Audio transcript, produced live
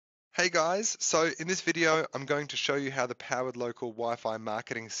Hey guys, so in this video I'm going to show you how the PoweredLocal Wi-Fi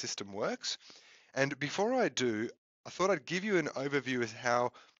marketing system works. And before I do, I thought I'd give you an overview of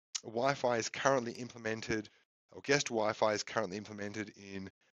how Wi-Fi is currently implemented, or guest Wi-Fi is currently implemented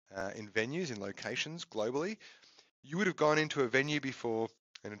in venues, in locations globally. You would have gone into a venue before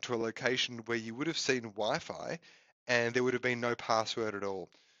and into a location where you would have seen Wi-Fi and there would have been no password at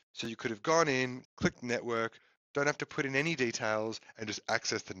all. So you could have gone in, clicked network, don't have to put in any details and just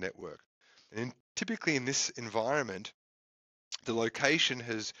access the network. And typically in this environment, the location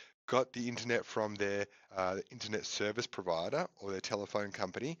has got the internet from their internet service provider or their telephone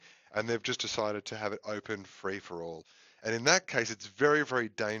company, and they've just decided to have it open free for all. And in that case, it's very, very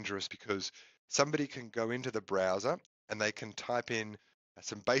dangerous because somebody can go into the browser and they can type in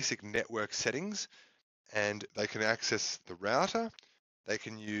some basic network settings and they can access the router. They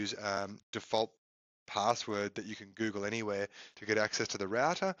can use default password that you can Google anywhere to get access to the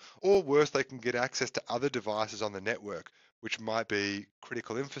router, or worse, they can get access to other devices on the network, which might be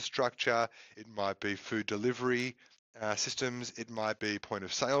critical infrastructure, it might be food delivery systems, it might be point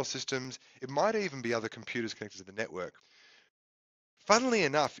of sale systems, it might even be other computers connected to the network. Funnily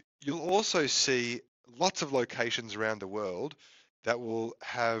enough, you'll also see lots of locations around the world that will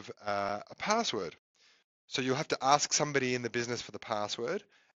have a password. So you'll have to ask somebody in the business for the password,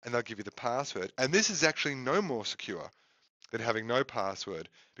 and they'll give you the password. And this is actually no more secure than having no password,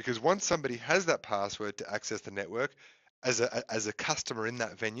 because once somebody has that password to access the network, as a customer in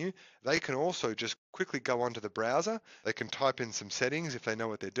that venue, they can also just quickly go onto the browser. They can type in some settings if they know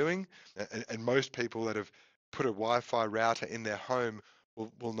what they're doing. And most people that have put a Wi-Fi router in their home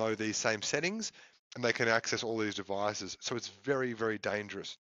will know these same settings, and they can access all these devices. So it's very, very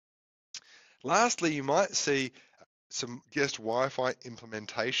dangerous. Lastly, you might see some guest Wi-Fi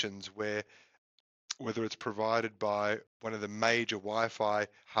implementations where whether it's provided by one of the major Wi-Fi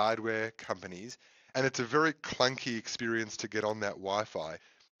hardware companies, and it's a very clunky experience to get on that Wi-Fi.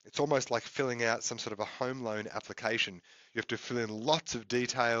 It's almost like filling out some sort of a home loan application. You have to fill in lots of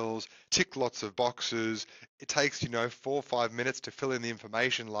details, tick lots of boxes. It takes, 4 or 5 minutes to fill in the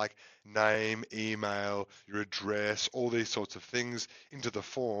information like name, email, your address, all these sorts of things into the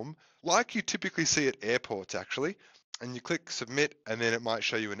form, like you typically see at airports actually. And you click submit, and then it might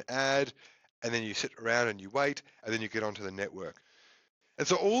show you an ad, and then you sit around and you wait, and then you get onto the network. And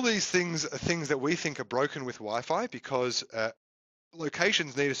so all these things are things that we think are broken with Wi-Fi because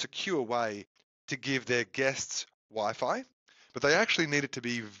locations need a secure way to give their guests Wi-Fi, but they actually need it to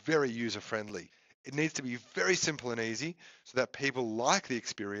be very user-friendly. It needs to be very simple and easy so that people like the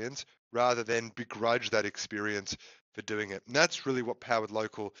experience rather than begrudge that experience for doing it. And that's really what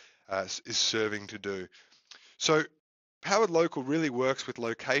PoweredLocal is serving to do. So PoweredLocal really works with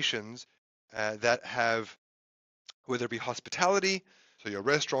locations that have, whether it be hospitality, so your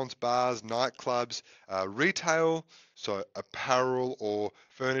restaurants, bars, nightclubs, retail, so apparel or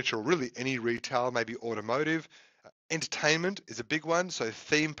furniture, or really any retail, maybe automotive. Entertainment is a big one, so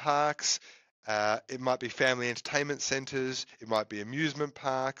theme parks, it might be family entertainment centers, it might be amusement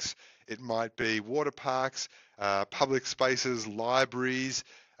parks, it might be water parks, public spaces, libraries,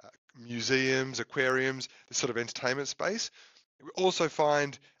 museums, aquariums, this sort of entertainment space. We also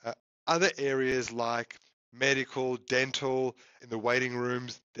find other areas like medical, dental, in the waiting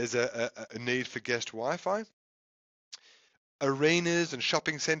rooms, there's a need for guest Wi-Fi. Arenas and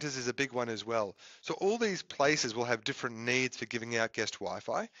shopping centers is a big one as well. So all these places will have different needs for giving out guest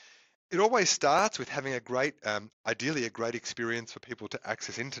Wi-Fi. It always starts with having a great, ideally a great experience for people to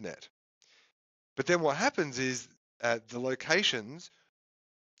access internet. But then what happens is the locations,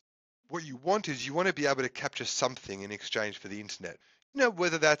 what you want is you want to be able to capture something in exchange for the internet.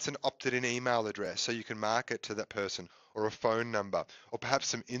 Whether that's an opted-in email address so you can market to that person, or a phone number, or perhaps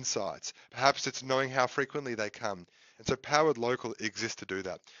some insights. Perhaps it's knowing how frequently they come. And so PoweredLocal exists to do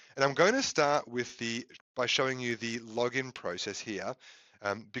that. And I'm going to start with by showing you the login process here,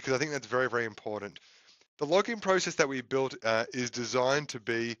 because I think that's very, very important. The login process that we built is designed to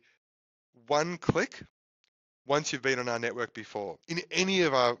be one click once you've been on our network before, in any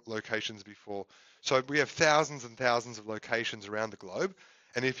of our locations before. So we have thousands and thousands of locations around the globe.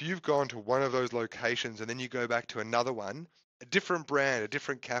 And if you've gone to one of those locations and then you go back to another one, a different brand, a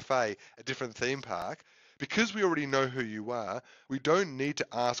different cafe, a different theme park, because we already know who you are, we don't need to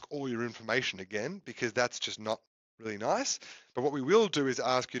ask all your information again because that's just not really nice. But what we will do is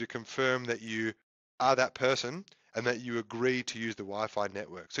ask you to confirm that you are that person and that you agree to use the Wi-Fi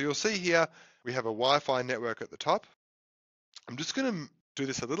network. So you'll see here, we have a Wi-Fi network at the top. I'm just going to do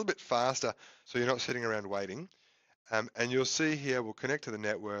this a little bit faster so you're not sitting around waiting. And you'll see here, we'll connect to the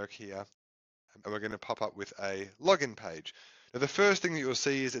network here, and we're going to pop up with a login page. Now, the first thing that you'll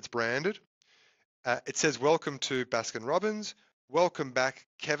see is it's branded. It says, welcome to Baskin-Robbins. Welcome back,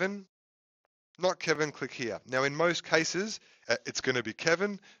 Kevin. Not Kevin, click here. Now, in most cases, it's going to be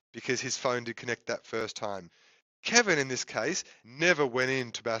Kevin because his phone did connect that first time. Kevin, in this case, never went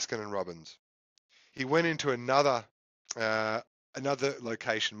into Baskin-Robbins. He went into another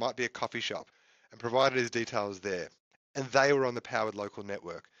location, might be a coffee shop, and provided his details there. And they were on the PoweredLocal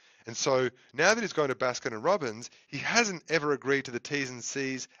network. And so now that he's going to Baskin-Robbins, he hasn't ever agreed to the T's and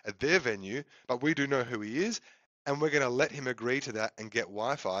C's at their venue, but we do know who he is, and we're going to let him agree to that and get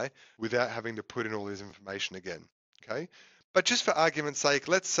Wi-Fi without having to put in all his information again, okay? But just for argument's sake,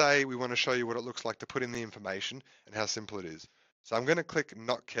 let's say we want to show you what it looks like to put in the information and how simple it is. So I'm going to click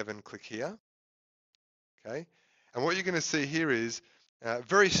Not Kevin, click here, okay? And what you're going to see here is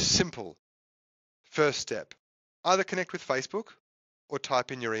very simple first step. Either connect with Facebook or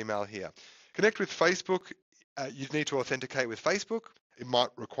type in your email here. Connect with Facebook, you need to authenticate with Facebook. It might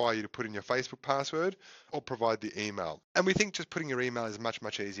require you to put in your Facebook password or provide the email. And we think just putting your email is much,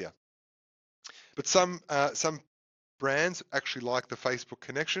 much easier. But some brands actually like the Facebook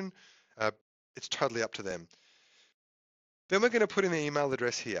connection. It's totally up to them. Then we're going to put in the email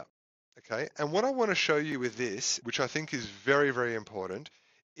address here. Okay, and what I want to show you with this, which I think is very, very important,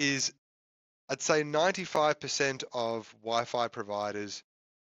 is I'd say 95% of Wi-Fi providers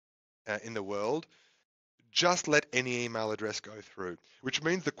in the world just let any email address go through, which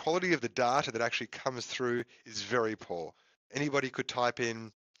means the quality of the data that actually comes through is very poor. Anybody could type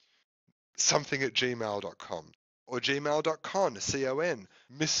in something at gmail.com or gmail.con, C-O-N,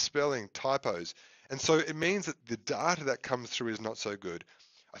 misspelling, typos. And so it means that the data that comes through is not so good.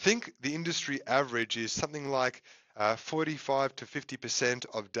 I think the industry average is something like 45 to 50%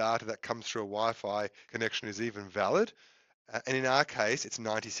 of data that comes through a Wi-Fi connection is even valid. And in our case, it's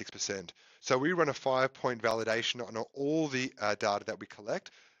 96%. So we run a 5-point validation on all the data that we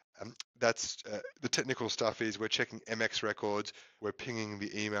collect. That's the technical stuff is we're checking MX records, we're pinging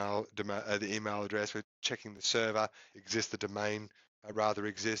the email address, we're checking the server exists, the domain rather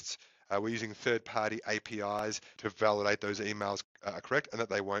exists. We're using third-party APIs to validate those emails are correct and that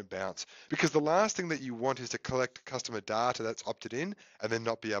they won't bounce. Because the last thing that you want is to collect customer data that's opted in and then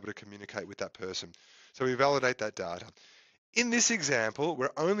not be able to communicate with that person. So we validate that data. In this example,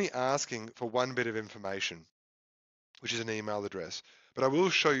 we're only asking for one bit of information, which is an email address. But I will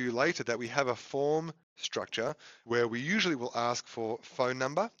show you later that we have a form structure where we usually will ask for phone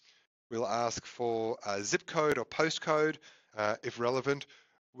number, we'll ask for a zip code or postcode if relevant,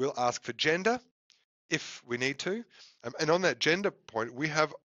 we'll ask for gender if we need to. And on that gender point, we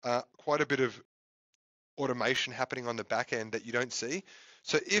have quite a bit of automation happening on the back end that you don't see.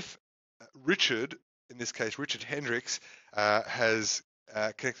 So if Richard, in this case, Richard Hendricks, has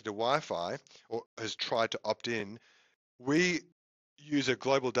connected to Wi-Fi or has tried to opt in, we use a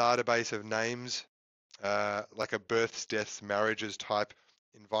global database of names, like a births, deaths, marriages type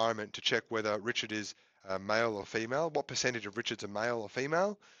environment to check whether Richard is male or female, what percentage of Richards are male or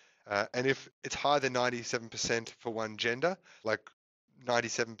female. And if it's higher than 97% for one gender, like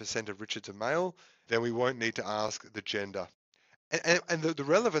 97% of Richards are male, then we won't need to ask the gender. And the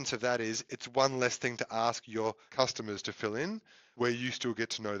relevance of that is it's one less thing to ask your customers to fill in where you still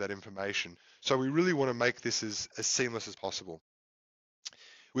get to know that information. So we really want to make this as seamless as possible.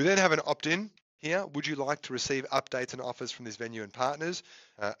 We then have an opt-in here. Would you like to receive updates and offers from this venue and partners?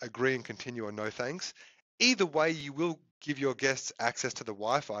 Agree and continue or no thanks. Either way, you will give your guests access to the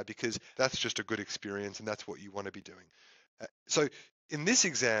Wi-Fi because that's just a good experience and that's what you want to be doing. So in this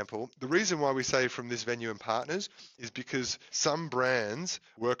example, the reason why we say from this venue and partners is because some brands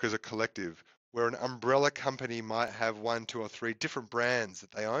work as a collective, where an umbrella company might have 1, 2, or 3 different brands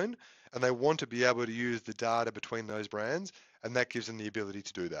that they own, and they want to be able to use the data between those brands, and that gives them the ability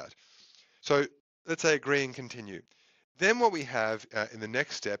to do that. So let's say agree and continue. Then what we have in the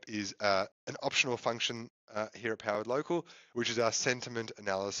next step is an optional function here at PoweredLocal, which is our sentiment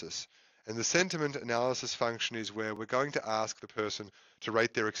analysis. And the sentiment analysis function is where we're going to ask the person to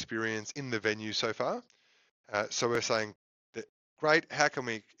rate their experience in the venue so far. So we're saying, that, great, how can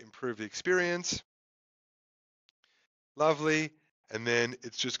we improve the experience? Lovely. And then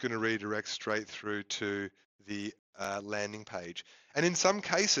it's just going to redirect straight through to the landing page. And in some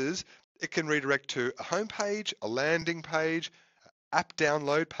cases, it can redirect to a home page, a landing page, app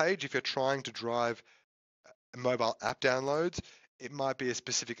download page if you're trying to drive mobile app downloads. It might be a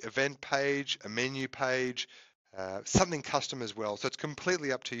specific event page, a menu page, something custom as well. So it's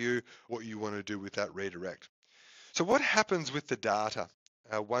completely up to you what you want to do with that redirect. So what happens with the data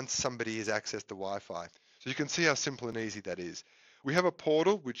once somebody has accessed the Wi-Fi? So you can see how simple and easy that is. We have a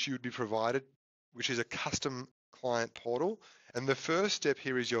portal which you'd be provided, which is a custom client portal. And the first step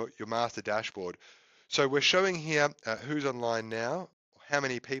here is your master dashboard. So we're showing here who's online now, how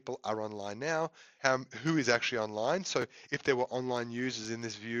many people are online now, who is actually online. So if there were online users in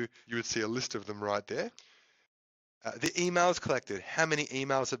this view, you would see a list of them right there. The emails collected, how many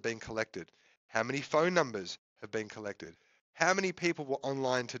emails have been collected, how many phone numbers have been collected, how many people were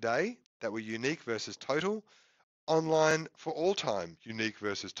online today that were unique versus total, online for all time, unique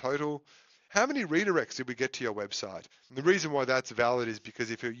versus total. How many redirects did we get to your website? And the reason why that's valid is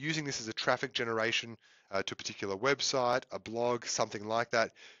because if you're using this as a traffic generation to a particular website, a blog, something like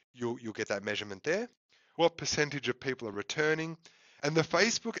that, you'll get that measurement there. What percentage of people are returning? And the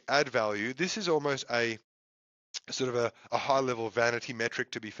Facebook ad value, this is almost a sort of a high level vanity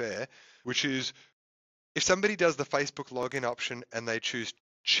metric, to be fair, which is if somebody does the Facebook login option and they choose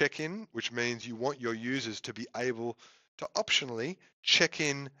check-in, which means you want your users to be able to optionally check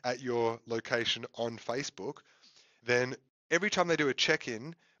in at your location on Facebook, then every time they do a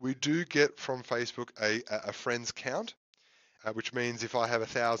check-in, we do get from Facebook a friends count, which means if I have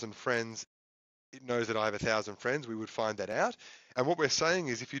 1,000 friends, it knows that I have 1,000 friends. We would find that out. And what we're saying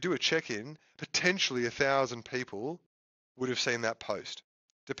is if you do a check-in, potentially 1,000 people would have seen that post,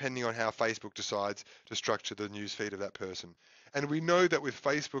 depending on how Facebook decides to structure the newsfeed of that person. And we know that with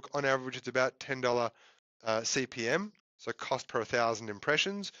Facebook, on average, it's about $10 CPM, so cost per 1,000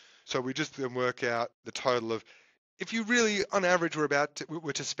 impressions. So we just then work out the total of, if you really, on average, were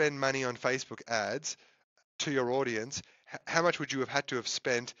to spend money on Facebook ads to your audience, how much would you have had to have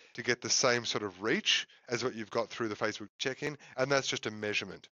spent to get the same sort of reach as what you've got through the Facebook check-in? And that's just a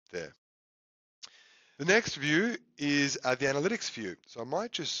measurement there. The next view is the analytics view. So I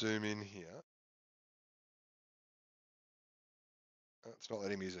might just zoom in here. It's not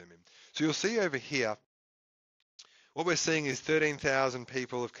letting me zoom in. So you'll see over here, what we're seeing is 13,000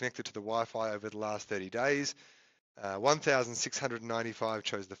 people have connected to the Wi-Fi over the last 30 days. 1,695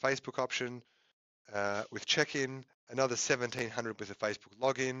 chose the Facebook option with check-in, another 1,700 with a Facebook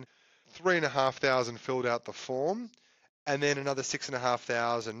login, 3,500 filled out the form, and then another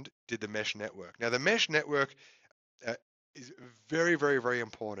 6,500 did the mesh network. Now the mesh network is very, very, very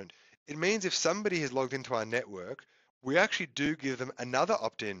important. It means if somebody has logged into our network, we actually do give them another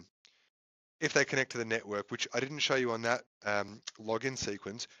opt-in if they connect to the network, which I didn't show you on that login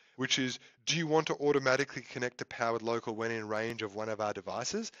sequence, which is, do you want to automatically connect to PoweredLocal when in range of one of our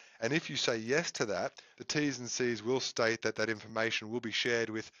devices? And if you say yes to that, the T's and C's will state that that information will be shared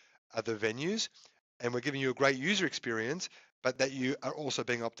with other venues, and we're giving you a great user experience, but that you are also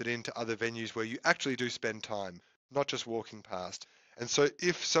being opted into other venues where you actually do spend time, not just walking past. And so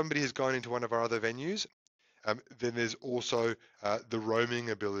if somebody has gone into one of our other venues, then there's also the roaming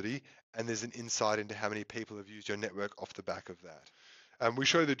ability, and there's an insight into how many people have used your network off the back of that. We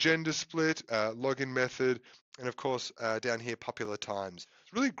show the gender split, login method, and of course down here popular times.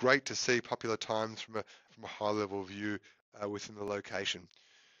 It's really great to see popular times from a high level view within the location.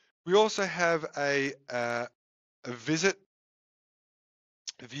 We also have a visit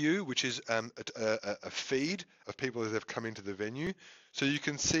view, which is a feed of people that have come into the venue. So you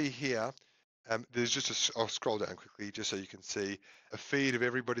can see here, there's just I'll scroll down quickly just so you can see a feed of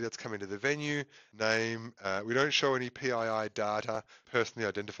everybody that's come into the venue, name. We don't show any PII data, personally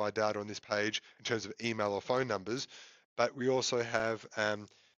identified data on this page in terms of email or phone numbers, but we also have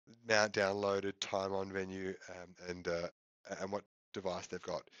amount downloaded, time on venue, and what device they've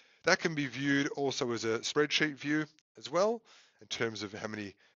got. That can be viewed also as a spreadsheet view as well, in terms of how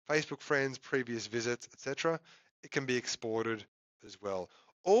many Facebook friends, previous visits, etc. It can be exported as well.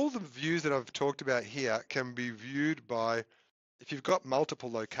 All the views that I've talked about here can be viewed by, if you've got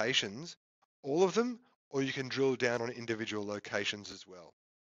multiple locations, all of them, or you can drill down on individual locations as well.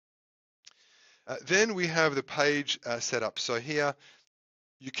 Then we have the page setup. So here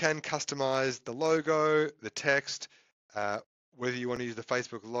you can customize the logo, the text, whether you want to use the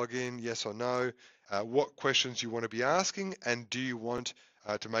Facebook login, yes or no, what questions you want to be asking, and do you want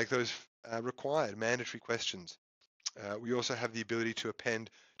to make those required, mandatory questions. We also have the ability to append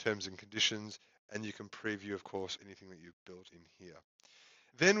terms and conditions, and you can preview, of course, anything that you've built in here.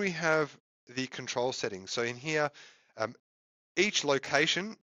 Then we have the control settings. So in here, each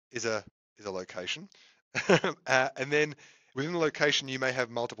location is a location, and then within the location, you may have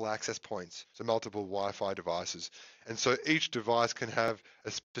multiple access points, so multiple Wi-Fi devices. And so each device can have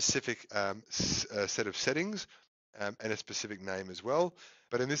a specific set of settings and a specific name as well.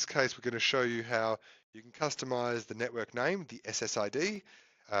 But in this case, we're going to show you how you can customize the network name, the SSID.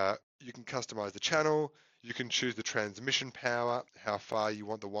 You can customize the channel. You can choose the transmission power, how far you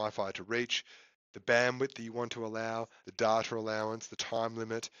want the Wi-Fi to reach, the bandwidth that you want to allow, the data allowance, the time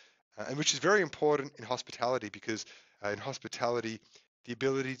limit, and which is very important in hospitality because in hospitality, the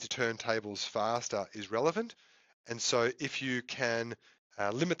ability to turn tables faster is relevant. And so if you can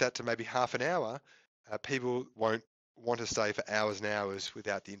limit that to maybe half an hour, people won't want to stay for hours and hours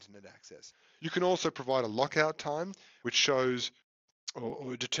without the internet access. You can also provide a lockout time, which shows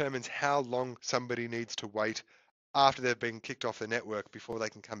or determines how long somebody needs to wait after they've been kicked off the network before they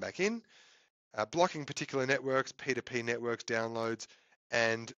can come back in. Blocking particular networks, P2P networks, downloads,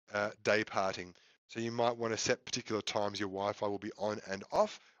 and day parting. So you might want to set particular times your Wi-Fi will be on and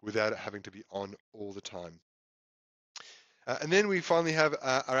off without it having to be on all the time. And then we finally have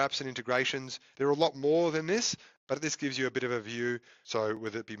our apps and integrations. There are a lot more than this, but this gives you a bit of a view. So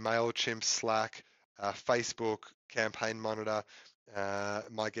whether it be MailChimp, Slack, Facebook, Campaign Monitor,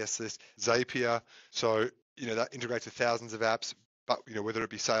 MyGuestList, Zapier. So, that integrates with thousands of apps, but, whether it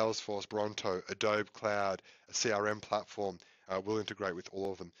be Salesforce, Bronto, Adobe Cloud, a CRM platform, will integrate with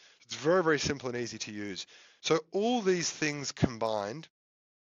all of them. It's very, very simple and easy to use. So all these things combined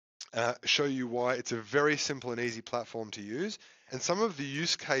show you why it's a very simple and easy platform to use. And some of the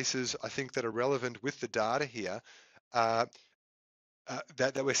use cases I think that are relevant with the data here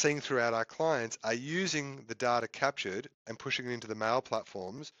that we're seeing throughout our clients are using the data captured and pushing it into the mail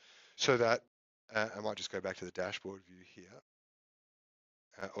platforms so that, I might just go back to the dashboard view here,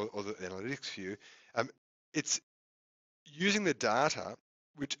 or the analytics view. It's using the data,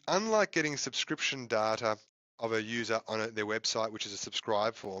 which unlike getting subscription data of a user on their website, which is a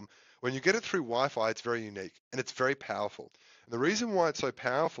subscribe form, when you get it through Wi-Fi, it's very unique and it's very powerful. And the reason why it's so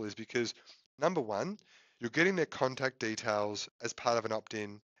powerful is because, number one, you're getting their contact details as part of an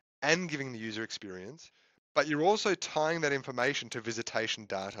opt-in and giving the user experience, but you're also tying that information to visitation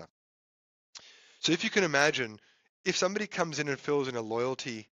data. So if you can imagine, if somebody comes in and fills in a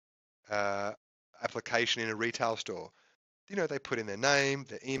loyalty application in a retail store, they put in their name,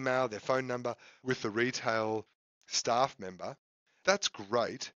 their email, their phone number with the retail staff member. That's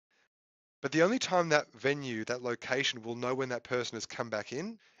great. But the only time that venue, that location will know when that person has come back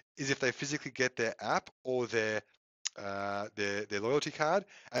in is if they physically get their app or their loyalty card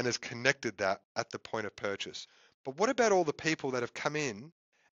and has connected that at the point of purchase. But what about all the people that have come in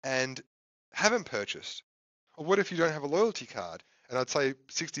and haven't purchased? Or what if you don't have a loyalty card? And I'd say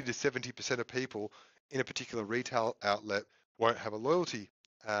 60 to 70% of people in a particular retail outlet won't have a loyalty,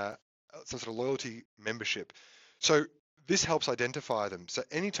 some sort of loyalty membership. So this helps identify them. So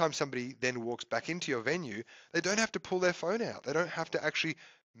anytime somebody then walks back into your venue, they don't have to pull their phone out. They don't have to actually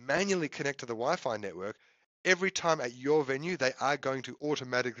manually connect to the Wi-Fi network. Every time at your venue, they are going to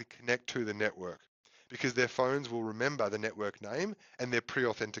automatically connect to the network because their phones will remember the network name and they're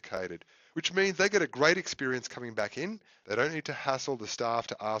pre-authenticated, which means they get a great experience coming back in. They don't need to hassle the staff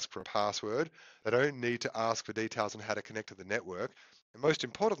to ask for a password. They don't need to ask for details on how to connect to the network. And most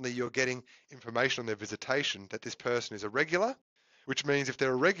importantly, you're getting information on their visitation that this person is a regular, which means if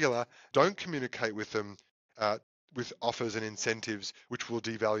they're a regular, don't communicate with them with offers and incentives which will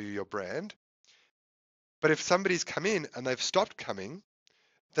devalue your brand. But if somebody's come in and they've stopped coming,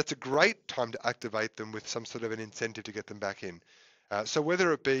 that's a great time to activate them with some sort of an incentive to get them back in. So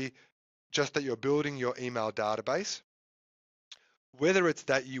whether it be just that you're building your email database, whether it's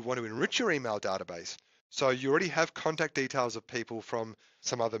that you want to enrich your email database, so you already have contact details of people from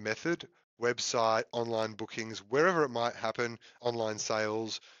some other method, website, online bookings, wherever it might happen, online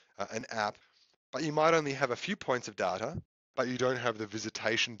sales, an app, but you might only have a few points of data, but you don't have the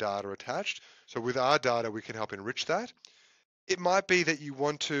visitation data attached. So with our data, we can help enrich that. It might be that you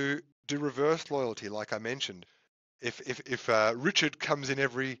want to do reverse loyalty, like I mentioned. If Richard comes in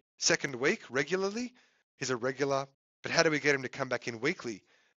every second week regularly, he's a regular, but how do we get him to come back in weekly?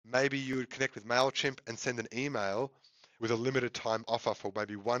 Maybe you would connect with MailChimp and send an email with a limited time offer for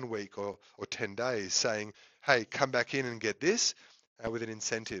maybe 1 week or 10 days saying, hey, come back in and get this with an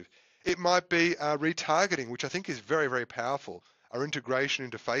incentive. It might be retargeting, which I think is very, very powerful. Our integration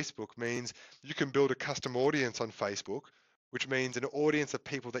into Facebook means you can build a custom audience on Facebook, which means an audience of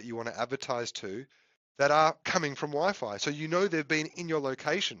people that you want to advertise to that are coming from Wi-Fi. So they've been in your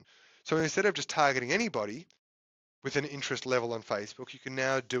location. So instead of just targeting anybody with an interest level on Facebook, you can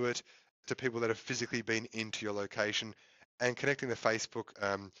now do it to people that have physically been into your location, and connecting the Facebook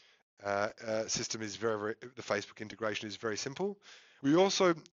system is the Facebook integration is very simple. We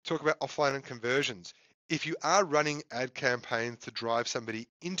also talk about offline and conversions. If you are running ad campaigns to drive somebody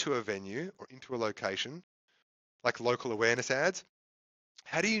into a venue or into a location, like local awareness ads,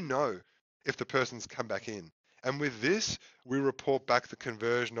 how do you know if the person's come back in? And with this, we report back the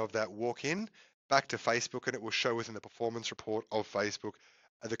conversion of that walk-in back to Facebook, and it will show within the performance report of Facebook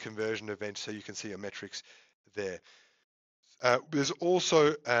the conversion event, so you can see your metrics there. There's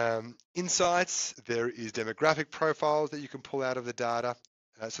also insights. There is demographic profiles that you can pull out of the data.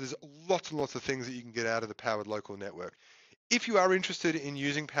 So there's lots and lots of things that you can get out of the PoweredLocal network. If you are interested in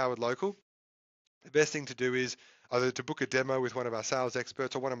using PoweredLocal, the best thing to do is either to book a demo with one of our sales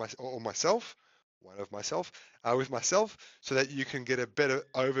experts or myself, so that you can get a better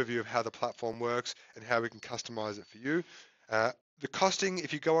overview of how the platform works and how we can customize it for you. The costing,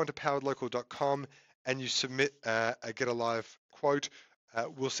 if you go onto poweredlocal.com and you submit a get a live quote,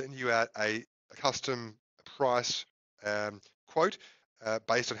 we'll send you out a custom price quote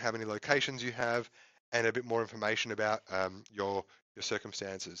based on how many locations you have and a bit more information about your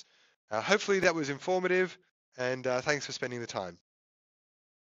circumstances. Hopefully that was informative, and thanks for spending the time.